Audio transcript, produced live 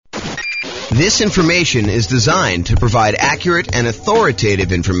This information is designed to provide accurate and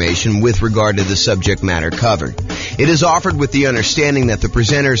authoritative information with regard to the subject matter covered. It is offered with the understanding that the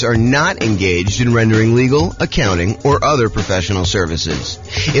presenters are not engaged in rendering legal, accounting, or other professional services.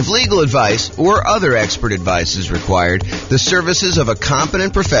 If legal advice or other expert advice is required, the services of a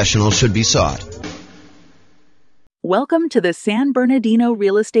competent professional should be sought. Welcome to the San Bernardino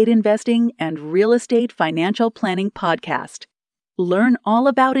Real Estate Investing and Real Estate Financial Planning Podcast. Learn all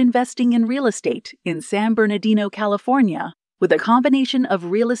about investing in real estate in San Bernardino, California, with a combination of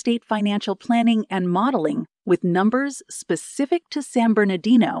real estate financial planning and modeling with numbers specific to San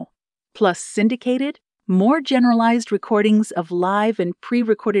Bernardino, plus syndicated, more generalized recordings of live and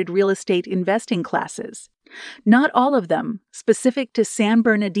pre-recorded real estate investing classes. Not all of them specific to San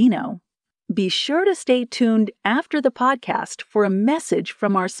Bernardino. Be sure to stay tuned after the podcast for a message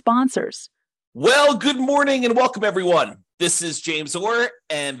from our sponsors. Well, good morning and welcome, everyone. This is James Orr,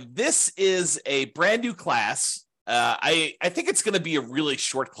 and this is a brand new class. I think it's going to be a really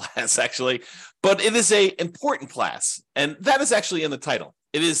short class, actually, but it is an important class, and that is actually in the title.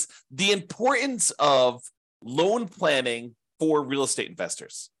 It is the importance of loan planning for real estate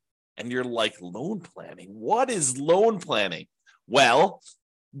investors. And you're like, loan planning? What is loan planning? Well,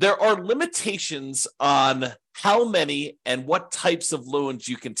 there are limitations on how many and what types of loans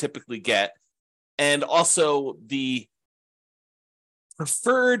you can typically get, and also the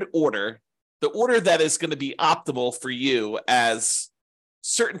preferred order, the order that is going to be optimal for you as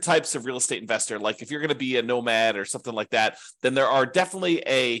certain types of real estate investor. Like if you're going to be a nomad or something like that, then there are definitely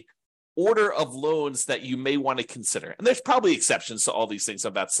a order of loans that you may want to consider. And there's probably exceptions to all these things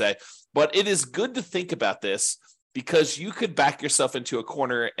I'm about to say, but it is good to think about this because you could back yourself into a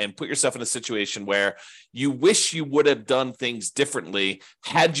corner and put yourself in a situation where you wish you would have done things differently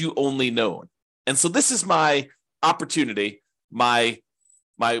had you only known. And so this is my opportunity, my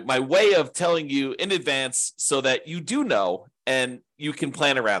way of telling you in advance so that you do know and you can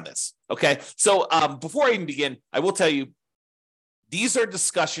plan around this. Okay. So before I even begin, I will tell you, these are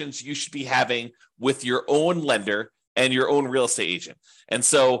discussions you should be having with your own lender and your own real estate agent. And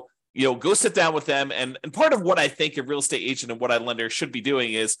so, go sit down with them. And part of what I think a real estate agent and what a lender should be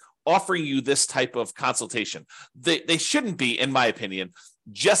doing is offering you this type of consultation. They shouldn't be, in my opinion,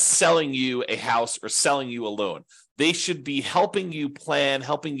 just selling you a house or selling you a loan. They should be helping you plan,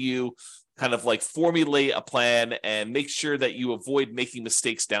 helping you kind of like formulate a plan and make sure that you avoid making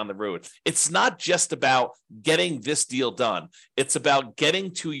mistakes down the road. It's not just about getting this deal done. It's about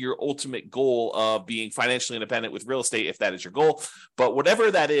getting to your ultimate goal of being financially independent with real estate, if that is your goal. But whatever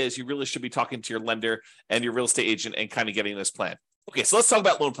that is, you really should be talking to your lender and your real estate agent and kind of getting this plan. Okay, so let's talk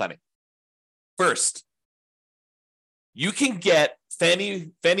about loan planning. First, you can get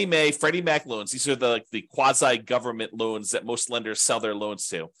Fannie Mae, Freddie Mac loans. These are the quasi-government loans that most lenders sell their loans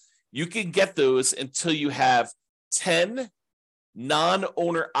to. You can get those until you have 10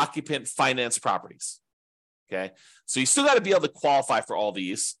 non-owner occupant finance properties. Okay, so you still got to be able to qualify for all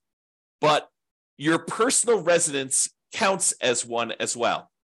these, but your personal residence counts as one as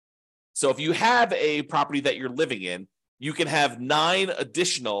well. So if you have a property that you're living in, you can have 9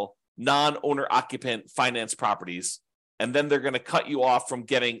 additional non-owner occupant finance properties. And then they're going to cut you off from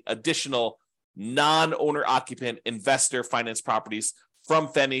getting additional non-owner occupant investor finance properties from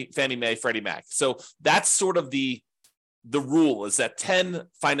Fannie Mae, Freddie Mac. So that's sort of the rule, is that 10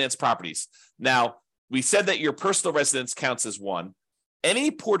 finance properties. Now, we said that your personal residence counts as one. Any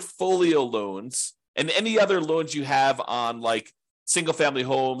portfolio loans and any other loans you have on like single-family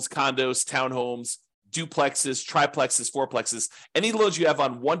homes, condos, townhomes, duplexes, triplexes, fourplexes, any loans you have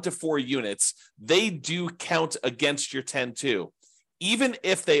on 1 to 4 units, they do count against your 10 too, even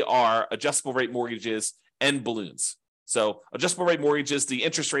if they are adjustable rate mortgages and balloons. So adjustable rate mortgages, the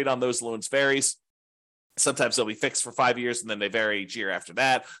interest rate on those loans varies. Sometimes they'll be fixed for 5 years and then they vary each year after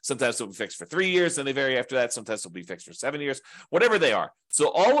that. Sometimes they'll be fixed for 3 years and they vary after that. Sometimes they'll be fixed for 7 years, whatever they are. So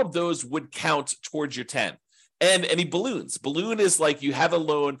all of those would count towards your 10. And any balloons. Balloon is like you have a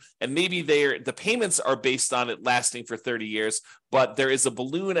loan and maybe the payments are based on it lasting for 30 years, but there is a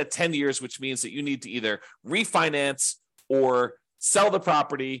balloon at 10 years, which means that you need to either refinance or sell the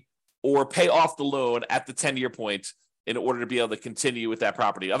property or pay off the loan at the 10-year point in order to be able to continue with that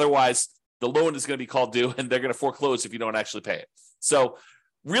property. Otherwise, the loan is going to be called due and they're going to foreclose if you don't actually pay it. So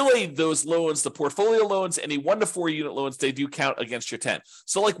really those loans, the portfolio loans, any 1 to 4 unit loans, they do count against your 10.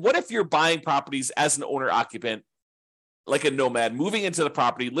 So like what if you're buying properties as an owner occupant, like a nomad, moving into the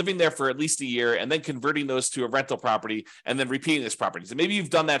property, living there for at least a year, and then converting those to a rental property and then repeating those properties? And maybe you've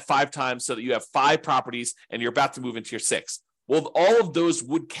done that 5 times so that you have 5 properties and you're about to move into your 6th. Well, all of those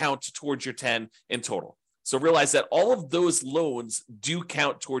would count towards your 10 in total. So realize that all of those loans do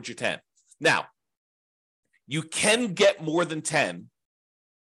count towards your 10. Now, you can get more than 10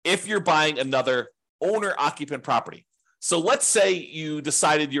 if you're buying another owner-occupant property. So let's say you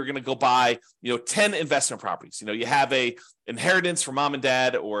decided you're going to go buy, 10 investment properties. You have a inheritance from mom and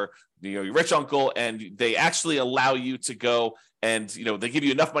dad or your rich uncle, and they actually allow you to go and they give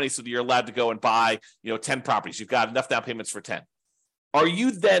you enough money so that you're allowed to go and buy 10 properties. You've got enough down payments for 10. Are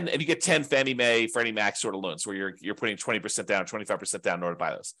you then, and you get 10 Fannie Mae, Freddie Mac sort of loans where you're putting 20% down, 25% down in order to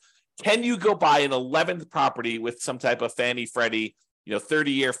buy those. Can you go buy an 11th property with some type of Fannie, Freddie,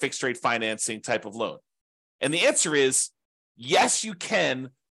 30-year fixed rate financing type of loan? And the answer is yes, you can,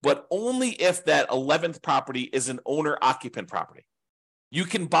 but only if that 11th property is an owner-occupant property. You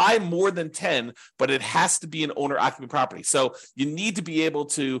can buy more than 10, but it has to be an owner-occupant property. So you need to be able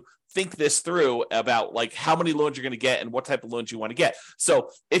to think this through about like how many loans you're going to get and what type of loans you want to get.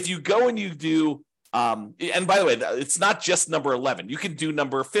 So if you go and you do, and by the way, it's not just number 11. You can do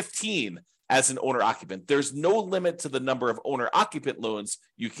number 15 as an owner-occupant. There's no limit to the number of owner-occupant loans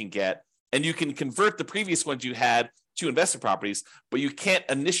you can get. And you can convert the previous ones you had to investment properties, but you can't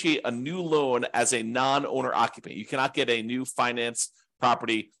initiate a new loan as a non-owner occupant. You cannot get a new finance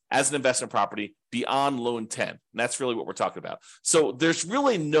property as an investment property beyond loan 10. And that's really what we're talking about. So there's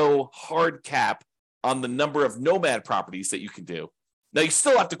really no hard cap on the number of nomad properties that you can do. Now, you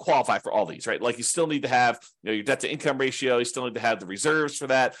still have to qualify for all these, right? Like you still need to have your debt to income ratio. You still need to have the reserves for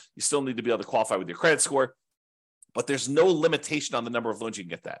that. You still need to be able to qualify with your credit score. But there's no limitation on the number of loans you can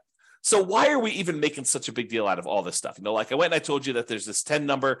get that. So why are we even making such a big deal out of all this stuff? Like I went and I told you that there's this 10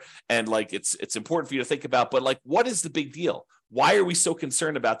 number and like it's important for you to think about, but like what is the big deal? Why are we so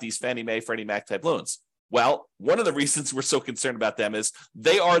concerned about these Fannie Mae, Freddie Mac type loans? Well, one of the reasons we're so concerned about them is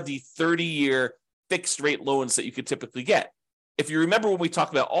they are the 30-year fixed rate loans that you could typically get. If you remember when we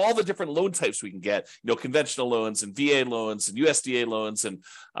talked about all the different loan types we can get, conventional loans and VA loans and USDA loans and,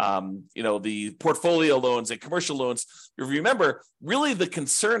 the portfolio loans and commercial loans, if you remember, really the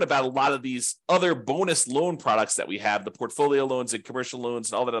concern about a lot of these other bonus loan products that we have, the portfolio loans and commercial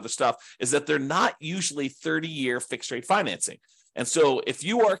loans and all that other stuff, is that they're not usually 30-year fixed rate financing. And so if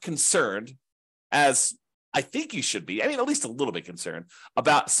you are concerned, as I think you should be, at least a little bit concerned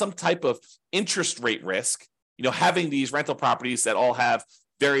about some type of interest rate risk, having these rental properties that all have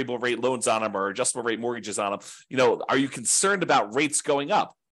variable rate loans on them or adjustable rate mortgages on them, are you concerned about rates going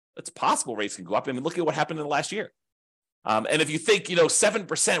up? It's possible rates can go up. Look at what happened in the last year. And if you think,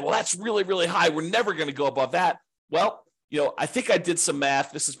 7%, well, that's really, really high. We're never going to go above that. Well, I think I did some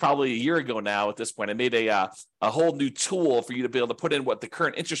math. This is probably a year ago now at this point. I made a whole new tool for you to be able to put in what the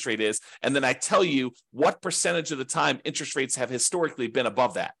current interest rate is. And then I tell you what percentage of the time interest rates have historically been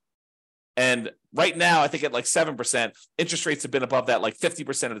above that. And right now, I think at like 7%, interest rates have been above that like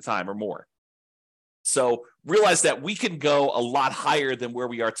 50% of the time or more. So realize that we can go a lot higher than where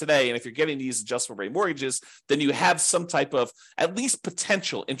we are today. And if you're getting these adjustable rate mortgages, then you have some type of at least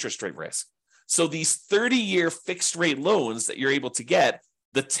potential interest rate risk. So these 30-year fixed rate loans that you're able to get,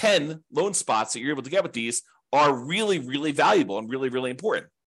 the 10 loan spots that you're able to get with these are really, really valuable and really, really important.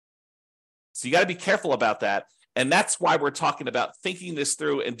 So you got to be careful about that. And that's why we're talking about thinking this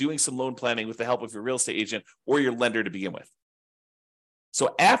through and doing some loan planning with the help of your real estate agent or your lender to begin with.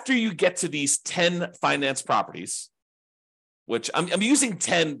 So after you get to these 10 finance properties, which I'm using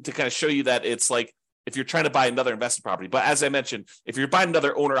 10 to kind of show you that it's like if you're trying to buy another investment property. But as I mentioned, if you're buying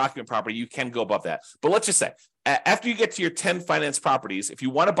another owner-occupant property, you can go above that. But let's just say, after you get to your 10 finance properties, if you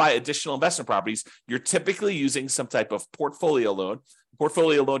want to buy additional investment properties, you're typically using some type of portfolio loan.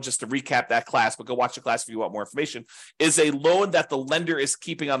 Portfolio loan, just to recap that class, but go watch the class if you want more information, is a loan that the lender is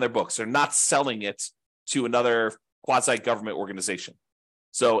keeping on their books. They're not selling it to another quasi-government organization.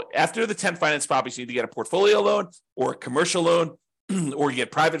 So after the 10 finance properties, you need to get a portfolio loan or a commercial loan, or you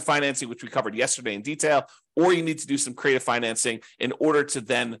get private financing, which we covered yesterday in detail, or you need to do some creative financing in order to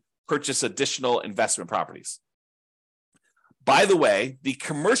then purchase additional investment properties. By the way, the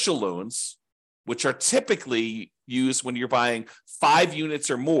commercial loans, which are typically used when you're buying 5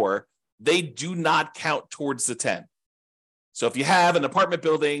 units or more, they do not count towards the 10. So if you have an apartment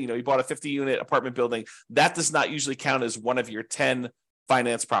building, you bought a 50-unit apartment building, that does not usually count as one of your 10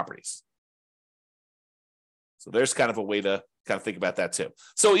 finance properties. So there's kind of a way to kind of think about that too.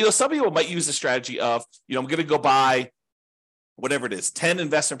 So, some people might use the strategy of, I'm going to go buy whatever it is, 10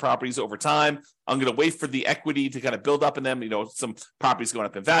 investment properties over time. I'm going to wait for the equity to kind of build up in them. Some properties going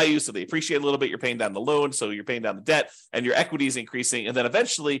up in value, so they appreciate a little bit. You're paying down the loan, so you're paying down the debt, and your equity is increasing. And then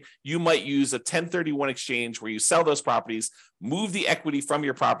eventually, you might use a 1031 exchange where you sell those properties, move the equity from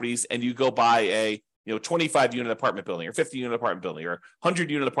your properties, and you go buy a 25-unit apartment building or 50-unit apartment building or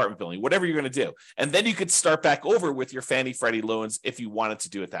 100-unit apartment building, whatever you're going to do. And then you could start back over with your Fannie Freddie loans if you wanted to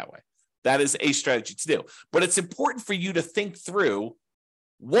do it that way. That is a strategy to do. But it's important for you to think through,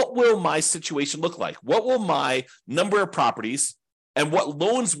 what will my situation look like? What will my number of properties and what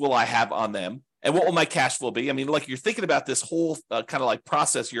loans will I have on them? And what will my cash flow be? I mean, like, you're thinking about this whole kind of like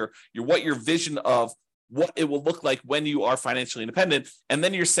process, your vision of what it will look like when you are financially independent. And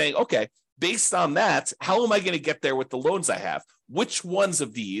then you're saying, okay, based on that, how am I going to get there with the loans I have? Which ones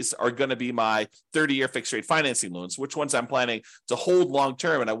of these are going to be my 30-year fixed rate financing loans? Which ones I'm planning to hold long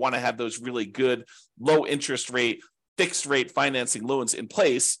term? And I want to have those really good low interest rate, fixed rate financing loans in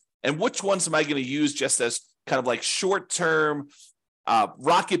place. And which ones am I going to use just as kind of like short term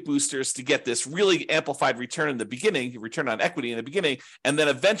rocket boosters to get this really amplified return in the beginning, return on equity in the beginning, and then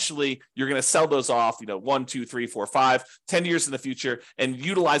eventually you're going to sell those off, 1, 2, 3, 4, 5, 10 years in the future, and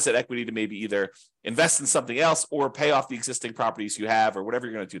utilize that equity to maybe either invest in something else or pay off the existing properties you have or whatever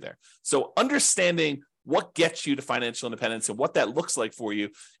you're going to do there. So understanding what gets you to financial independence and what that looks like for you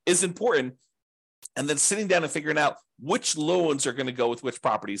is important. And then sitting down and figuring out which loans are going to go with which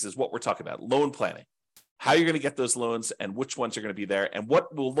properties is what we're talking about. Loan planning. How you're going to get those loans and which ones are going to be there and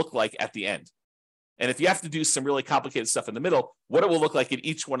what will look like at the end. And if you have to do some really complicated stuff in the middle, what it will look like in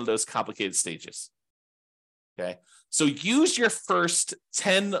each one of those complicated stages. Okay. So use your first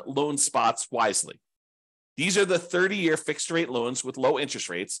 10 loan spots wisely. These are the 30-year fixed rate loans with low interest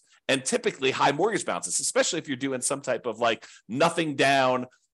rates and typically high mortgage balances, especially if you're doing some type of like nothing down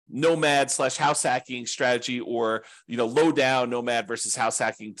nomad/house hacking strategy, or low down nomad versus house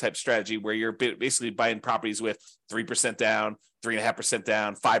hacking type strategy, where you're basically buying properties with 3% down, 3.5%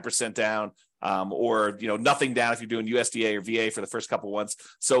 down, 5% down, or nothing down if you're doing USDA or VA for the first couple ones.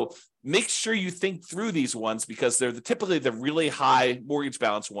 So make sure you think through these ones, because they're typically the really high mortgage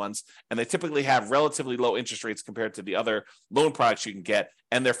balance ones, and they typically have relatively low interest rates compared to the other loan products you can get,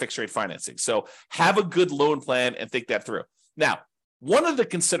 and they're fixed rate financing. So have a good loan plan and think that through. Now, one of the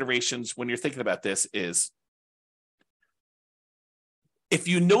considerations when you're thinking about this is, if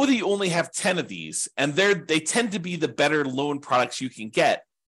you know that you only have 10 of these, and they tend to be the better loan products you can get,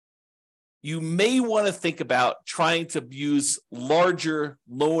 you may want to think about trying to use larger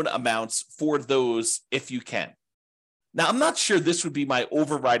loan amounts for those if you can. Now, I'm not sure this would be my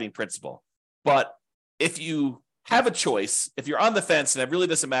overriding principle, but if you have a choice, if you're on the fence, and it really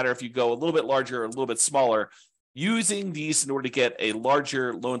doesn't matter if you go a little bit larger or a little bit smaller, using these in order to get a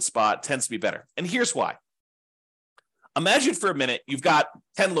larger loan spot tends to be better. And here's why. Imagine for a minute, you've got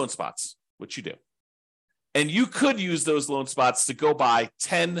 10 loan spots, which you do. And you could use those loan spots to go buy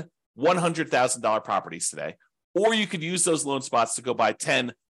 10 $100,000 properties today. Or you could use those loan spots to go buy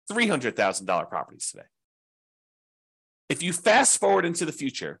 10 $300,000 properties today. If you fast forward into the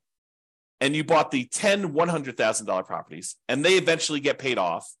future and you bought the 10 $100,000 properties and they eventually get paid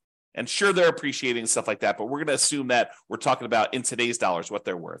off, and sure, they're appreciating and stuff like that, but we're going to assume that we're talking about in today's dollars what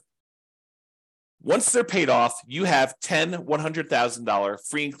they're worth. Once they're paid off, you have 10 $100,000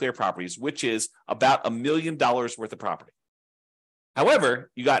 free and clear properties, which is about $1 million worth of property.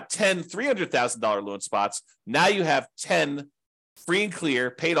 However, you got 10 $300,000 loan spots. Now you have 10 free and clear,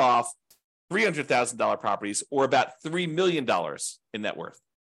 paid off $300,000 properties, or about $3 million in net worth.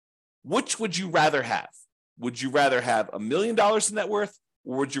 Which would you rather have? Would you rather have $1 million in net worth,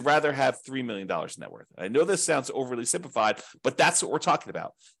 or would you rather have $3 million in net worth? I know this sounds overly simplified, but that's what we're talking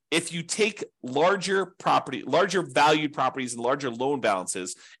about. If you take larger valued properties and larger loan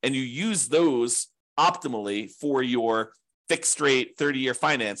balances, and you use those optimally for your fixed rate 30-year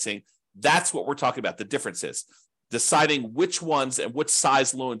financing, that's what we're talking about. The difference is deciding which ones and which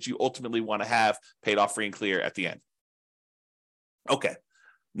size loans you ultimately want to have paid off free and clear at the end. Okay,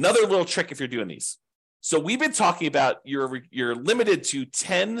 another little trick if you're doing these. So we've been talking about you're limited to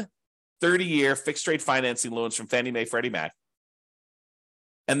 10 30-year fixed rate financing loans from Fannie Mae, Freddie Mac.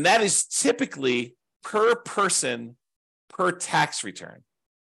 And that is typically per person per tax return.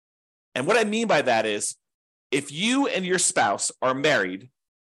 And what I mean by that is, if you and your spouse are married,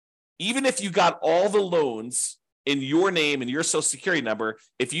 even if you got all the loans in your name and your social security number,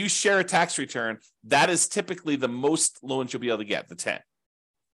 if you share a tax return, that is typically the most loans you'll be able to get, the 10.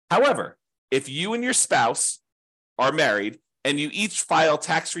 However, if you and your spouse are married and you each file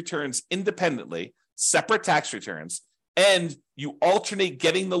tax returns independently, separate tax returns, and you alternate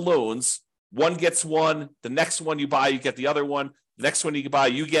getting the loans, one gets one, the next one you buy, you get the other one, the next one you buy,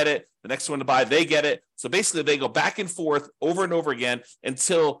 you get it, the next one to buy, they get it. So basically they go back and forth over and over again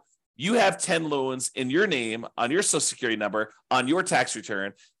until you have 10 loans in your name, on your social security number, on your tax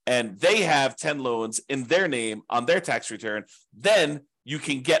return, and they have 10 loans in their name on their tax return. Then you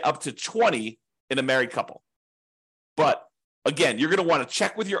can get up to 20 in a married couple. But again, you're going to want to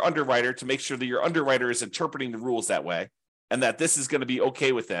check with your underwriter to make sure that your underwriter is interpreting the rules that way and that this is going to be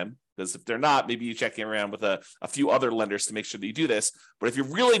okay with them. Because if they're not, maybe you check in around with a few other lenders to make sure that you do this. But if you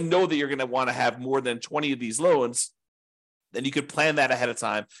really know that you're going to want to have more than 20 of these loans, then you could plan that ahead of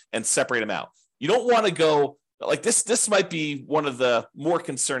time and separate them out. You don't want to go like this. This might be one of the more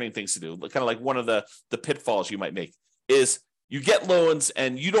concerning things to do, kind of like one of the pitfalls you might make is you get loans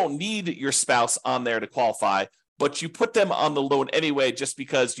and you don't need your spouse on there to qualify, but you put them on the loan anyway, just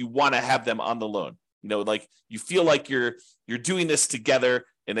because you want to have them on the loan. Like you feel like you're doing this together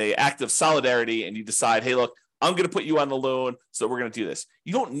in an act of solidarity, and you decide, hey, look, I'm going to put you on the loan, so we're going to do this.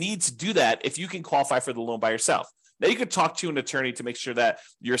 You don't need to do that if you can qualify for the loan by yourself. Now, you could talk to an attorney to make sure that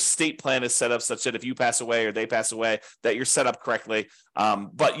your estate plan is set up such that if you pass away or they pass away, that you're set up correctly.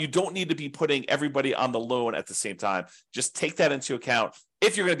 But you don't need to be putting everybody on the loan at the same time. Just take that into account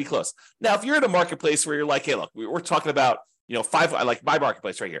if you're going to be close. Now, if you're in a marketplace where you're like, hey, look, we're talking about, I like my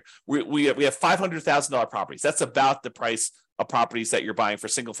marketplace right here. We have $500,000 properties. That's about the price of properties that you're buying for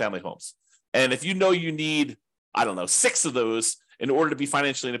single family homes. And if you know you need, 6 of those in order to be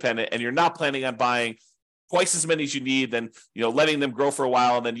financially independent, and you're not planning on buying twice as many as you need, then letting them grow for a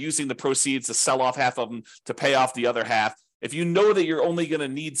while and then using the proceeds to sell off half of them to pay off the other half. If you know that you're only going to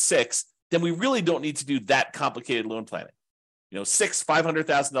need 6, then we really don't need to do that complicated loan planning. 6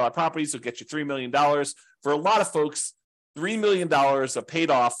 $500,000 properties will get you $3 million. For a lot of folks, $3 million of paid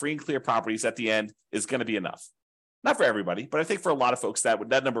off free and clear properties at the end is going to be enough. Not for everybody, but I think for a lot of folks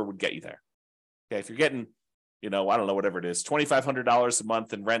that number would get you there. Okay, if you're getting, whatever it is, $2,500 a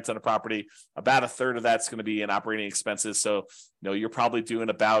month in rent on a property, about a third of that's going to be in operating expenses. So, you're probably doing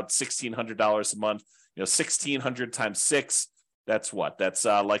about $1,600 a month. 1,600 times 6, that's what? That's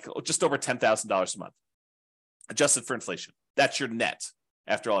like just over $10,000 a month, adjusted for inflation. That's your net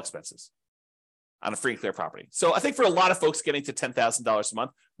after all expenses on a free and clear property. So I think for a lot of folks, getting to $10,000 a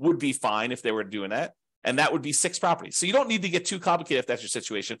month would be fine if they were doing that. And that would be 6 properties. So you don't need to get too complicated if that's your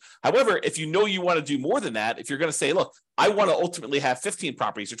situation. However, if you know you want to do more than that, if you're going to say, look, I want to ultimately have 15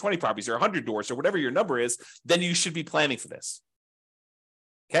 properties or 20 properties or 100 doors or whatever your number is, then you should be planning for this.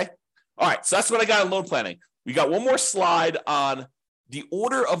 Okay? All right. So that's what I got on loan planning. We got one more slide on the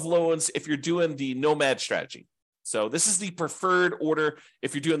order of loans if you're doing the nomad strategy. So this is the preferred order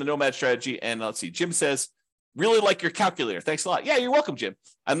if you're doing the nomad strategy. And let's see, Jim says, really like your calculator. Thanks a lot. Yeah, you're welcome, Jim.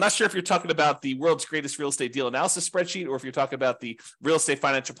 I'm not sure if you're talking about the world's greatest real estate deal analysis spreadsheet or if you're talking about the real estate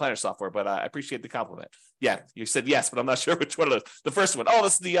financial planner software, but I appreciate the compliment. Yeah, you said yes, but I'm not sure which one of those. The first one. Oh,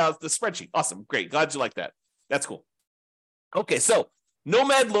 this is the spreadsheet. Awesome. Great. Glad you like that. That's cool. Okay, so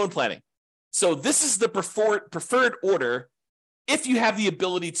nomad loan planning. So this is the preferred order if you have the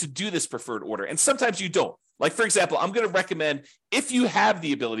ability to do this preferred order. And sometimes you don't. Like, for example, I'm going to recommend if you have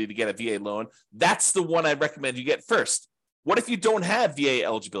the ability to get a VA loan, that's the one I recommend you get first. What if you don't have VA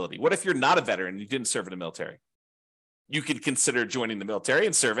eligibility? What if you're not a veteran and you didn't serve in the military? You could consider joining the military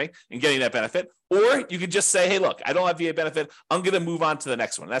and serving and getting that benefit. Or you could just say, hey, look, I don't have VA benefit. I'm going to move on to the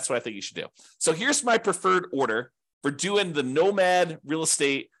next one. That's what I think you should do. So here's my preferred order for doing the nomad real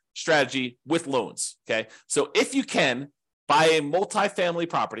estate strategy with loans. Okay. So if you can, buy a multifamily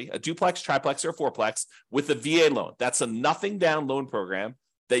property, a duplex, triplex, or fourplex with a VA loan. That's a nothing down loan program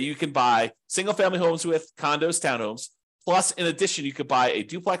that you can buy single family homes with, condos, townhomes. Plus, in addition, you could buy a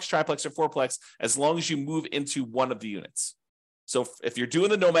duplex, triplex, or fourplex as long as you move into one of the units. So if you're doing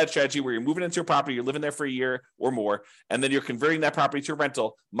the nomad strategy where you're moving into a property, you're living there for a year or more, and then you're converting that property to a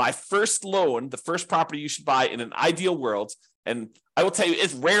rental, my first loan, the first property you should buy in an ideal world, and I will tell you,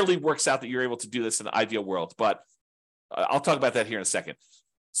 it rarely works out that you're able to do this in an ideal world, but I'll talk about that here in a second.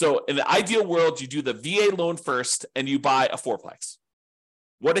 So in the ideal world, you do the VA loan first and you buy a fourplex.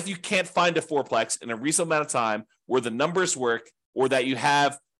 What if you can't find a fourplex in a reasonable amount of time where the numbers work or that you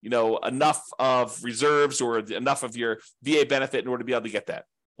have, enough of reserves or enough of your VA benefit in order to be able to get that?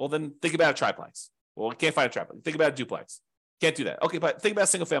 Well, then think about a triplex. Well, you can't find a triplex. Think about a duplex. Can't do that. Okay, but think about a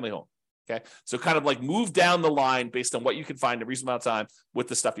single family home. Okay, so kind of like move down the line based on what you can find in a reasonable amount of time with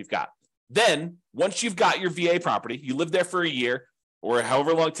the stuff you've got. Then, once you've got your VA property, you live there for a year or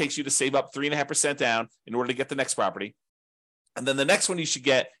however long it takes you to save up 3.5% down in order to get the next property. And then the next one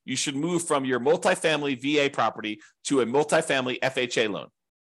you should move from your multifamily VA property to a multifamily FHA loan.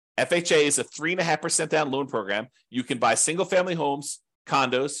 FHA is a 3.5% down loan program. You can buy single family homes,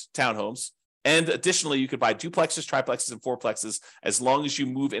 condos, townhomes, and additionally, you could buy duplexes, triplexes, and fourplexes as long as you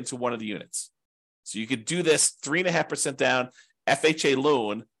move into one of the units. So you could do this 3.5% down FHA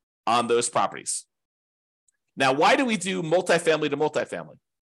loan on those properties. Now, why do we do multifamily to multifamily?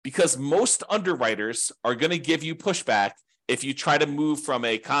 Because most underwriters are going to give you pushback if you try to move from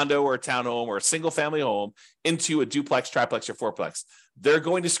a condo or a townhome or a single family home into a duplex, triplex, or fourplex. they're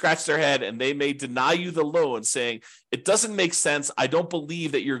going to scratch their head and they may deny you the loan saying, it doesn't make sense. I don't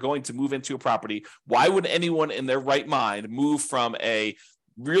believe that you're going to move into a property. Why would anyone in their right mind move from a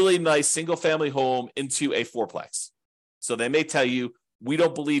really nice single family home into a fourplex? So they may tell you, we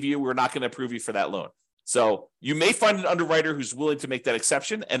don't believe you. We're not going to approve you for that loan. So you may find an underwriter who's willing to make that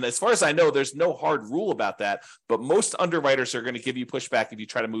exception. And as far as I know, there's no hard rule about that. But most underwriters are going to give you pushback if you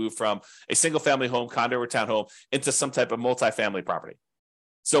try to move from a single family home, condo, or townhome into some type of multifamily property.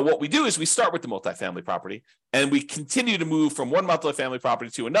 So what we do is we start with the multifamily property and we continue to move from one multifamily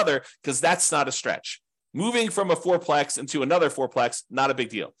property to another because that's not a stretch. Moving from a fourplex into another fourplex, not a big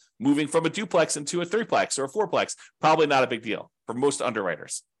deal. Moving from a duplex into a threeplex or a fourplex, probably not a big deal for most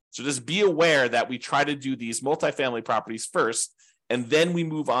underwriters. So just be aware that we try to do these multifamily properties first, and then we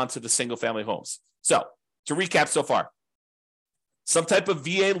move on to the single family homes. So to recap so far, some type of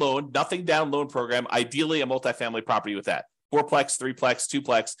VA loan, nothing down loan program, ideally a multifamily property with that. Fourplex, threeplex,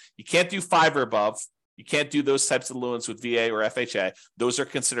 twoplex. You can't do 5 or above. You can't do those types of loans with VA or FHA. Those are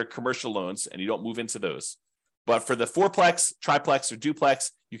considered commercial loans, and you don't move into those. But for the fourplex, triplex, or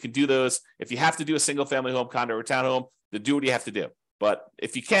duplex, you can do those. If you have to do a single family home, condo, or townhome, then do what you have to do. But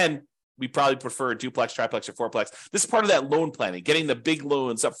if you can, we probably prefer a duplex, triplex, or fourplex. This is part of that loan planning, getting the big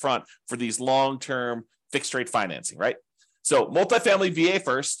loans up front for these long-term fixed rate financing, right? So multifamily VA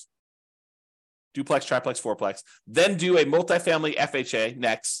first, duplex, triplex, fourplex, then do a multifamily FHA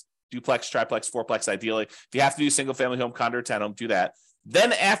next, duplex, triplex, fourplex ideally. If you have to do single family home, condo, or townhome, do that.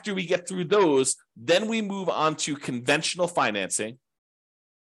 Then after we get through those, then we move on to conventional financing,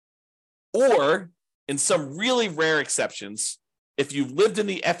 or in some really rare exceptions, if you've lived in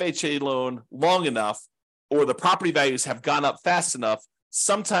the FHA loan long enough or the property values have gone up fast enough,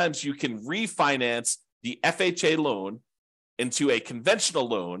 sometimes you can refinance the FHA loan into a conventional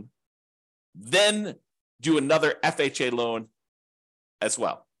loan, then do another FHA loan as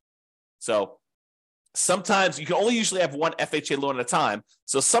well. So sometimes you can only usually have one FHA loan at a time.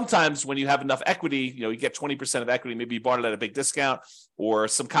 So sometimes when you have enough equity, you get 20% of equity, maybe you bought it at a big discount or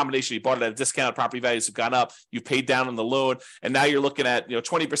some combination, you bought it at a discount, property values have gone up, you paid down on the loan, and now you're looking at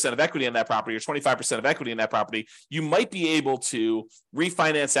 20% of equity in that property or 25% of equity in that property. You might be able to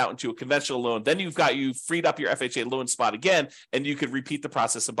refinance out into a conventional loan. Then you freed up your FHA loan spot again, and you could repeat the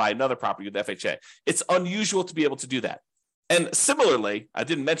process and buy another property with FHA. It's unusual to be able to do that. And similarly, I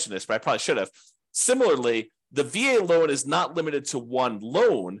didn't mention this, but I probably should have. Similarly, the VA loan is not limited to one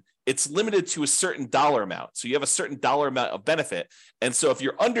loan. It's limited to a certain dollar amount. So you have a certain dollar amount of benefit. And so if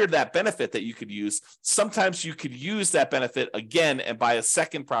you're under that benefit that you could use, sometimes you could use that benefit again and buy a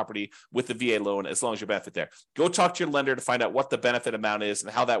second property with the VA loan as long as your benefit there. Go talk to your lender to find out what the benefit amount is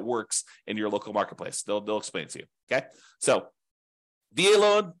and how that works in your local marketplace. They'll explain it to you. Okay. So VA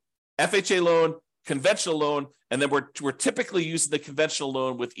loan, FHA loan, conventional loan, and then we're typically using the conventional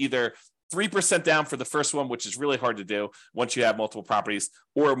loan with either 3% down for the first one, which is really hard to do once you have multiple properties,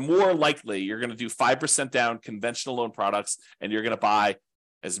 or more likely you're going to do 5% down conventional loan products, and you're going to buy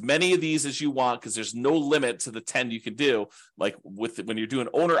as many of these as you want because there's no limit to the 10 you can do. Like when you're doing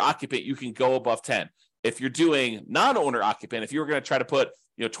owner occupant, you can go above 10. If you're doing non-owner occupant, if you were going to try to put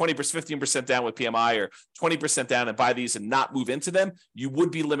 20%, 15% down with PMI or 20% down and buy these and not move into them, you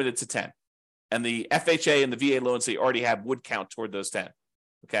would be limited to 10. And the FHA and the VA loans that you already have would count toward those 10.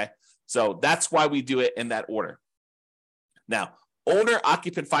 Okay. So that's why we do it in that order. Now, owner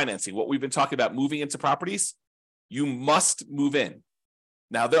occupant financing, what we've been talking about, moving into properties, you must move in.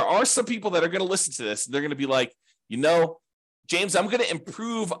 Now, there are some people that are going to listen to this. And they're going to be like, James, I'm going to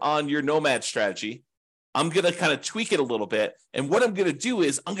improve on your nomad strategy. I'm going to kind of tweak it a little bit. And what I'm going to do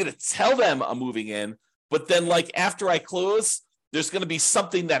is I'm going to tell them I'm moving in. But then after I close, there's going to be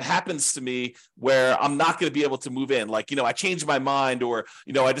something that happens to me where I'm not going to be able to move in. I changed my mind, or,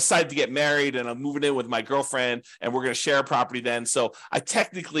 I decided to get married and I'm moving in with my girlfriend and we're going to share a property then. So I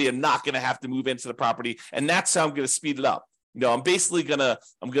technically am not going to have to move into the property. And that's how I'm going to speed it up. I'm basically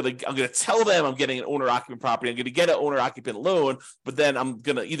I'm going to tell them I'm getting an owner occupant property. I'm going to get an owner occupant loan, but then I'm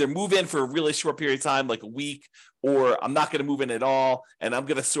going to either move in for a really short period of time, like a week, or I'm not going to move in at all. And I'm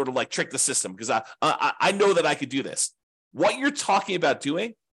going to sort of trick the system because I know that I could do this. What you're talking about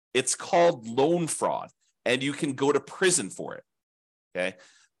doing, it's called loan fraud, and you can go to prison for it, okay?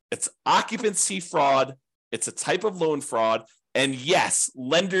 It's occupancy fraud. It's a type of loan fraud, and yes,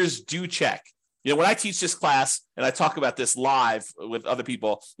 lenders do check. When I teach this class, and I talk about this live with other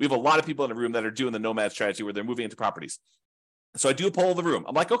people, we have a lot of people in the room that are doing the nomad strategy where they're moving into properties. So I do a poll of the room.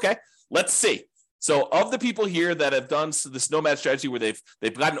 I'm like, okay, let's see. So of the people here that have done this nomad strategy where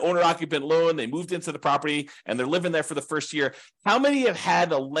they've got an owner-occupant loan, they moved into the property, and they're living there for the first year, how many have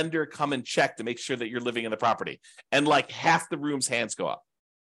had a lender come and check to make sure that you're living in the property? And like half the room's hands go up.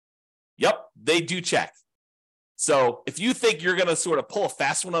 Yep, they do check. So if you think you're going to sort of pull a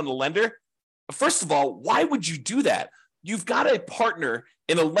fast one on the lender, first of all, why would you do that? You've got a partner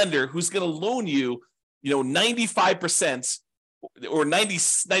in a lender who's going to loan you, 95%, or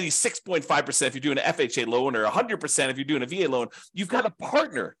 96.5% if you're doing an FHA loan, or 100% if you're doing a VA loan. You've got a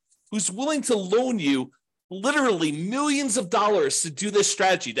partner who's willing to loan you literally millions of dollars to do this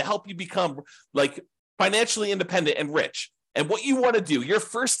strategy to help you become like financially independent and rich. And what you want to do, your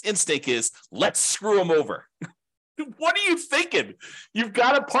first instinct is, let's screw them over. What are you thinking? You've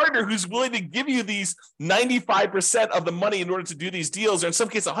got a partner who's willing to give you these 95% of the money in order to do these deals, or in some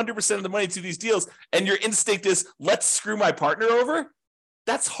cases 100% of the money to these deals, and your instinct is, let's screw my partner over?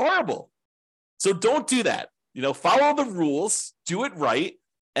 That's horrible. So don't do that. Follow the rules, do it right,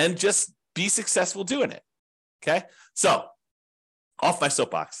 and just be successful doing it. Okay? So, off my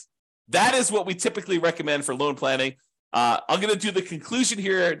soapbox. That is what we typically recommend for loan planning. I'm going to do the conclusion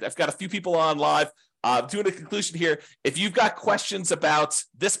here. I've got a few people on live. Doing a conclusion here. If you've got questions about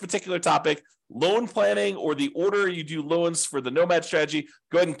this particular topic, loan planning, or the order you do loans for the nomad strategy,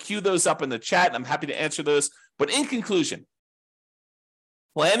 go ahead and queue those up in the chat, and I'm happy to answer those. But in conclusion,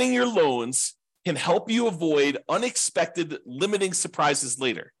 planning your loans can help you avoid unexpected limiting surprises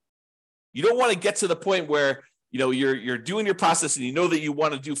later. You don't want to get to the point where you're doing your process and that you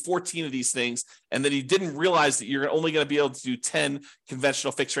want to do 14 of these things, and then you didn't realize that you're only going to be able to do 10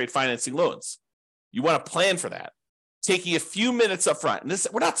 conventional fixed rate financing loans. You want to plan for that, taking a few minutes up front. And this,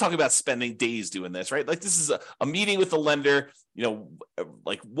 we're not talking about spending days doing this, right? Like, this is a meeting with the lender,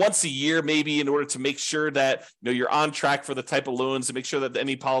 like once a year, maybe, in order to make sure that, you're on track for the type of loans, and make sure that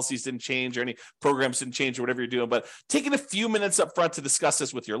any policies didn't change or any programs didn't change or whatever you're doing. But taking a few minutes up front to discuss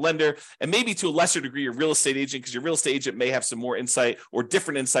this with your lender, and maybe to a lesser degree, your real estate agent, because your real estate agent may have some more insight or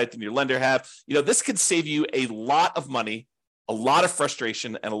different insight than your lender have. This could save you a lot of money, a lot of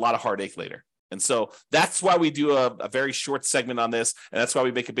frustration, and a lot of heartache later. And so that's why we do a very short segment on this. And that's why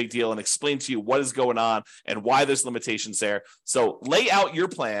we make a big deal and explain to you what is going on and why there's limitations there. So lay out your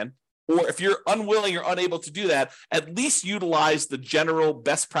plan, or if you're unwilling or unable to do that, at least utilize the general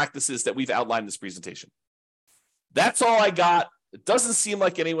best practices that we've outlined in this presentation. That's all I got. It doesn't seem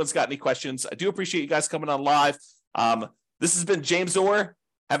like anyone's got any questions. I do appreciate you guys coming on live. This has been James Orr.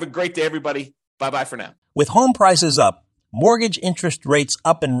 Have a great day, everybody. Bye-bye for now. With home prices up, mortgage interest rates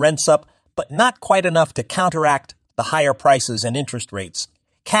up, and rents up, but not quite enough to counteract the higher prices and interest rates,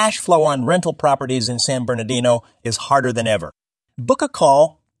 cash flow on rental properties in San Bernardino is harder than ever. Book a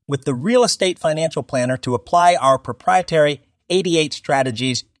call with the Real Estate Financial Planner to apply our proprietary 88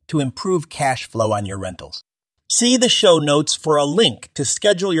 strategies to improve cash flow on your rentals. See the show notes for a link to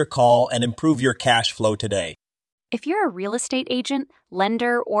schedule your call and improve your cash flow today. If you're a real estate agent,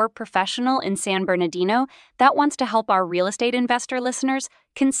 lender, or professional in San Bernardino that wants to help our real estate investor listeners,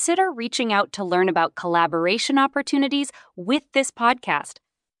 consider reaching out to learn about collaboration opportunities with this podcast.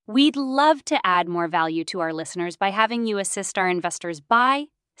 We'd love to add more value to our listeners by having you assist our investors buy,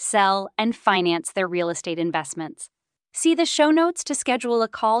 sell, and finance their real estate investments. See the show notes to schedule a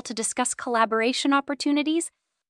call to discuss collaboration opportunities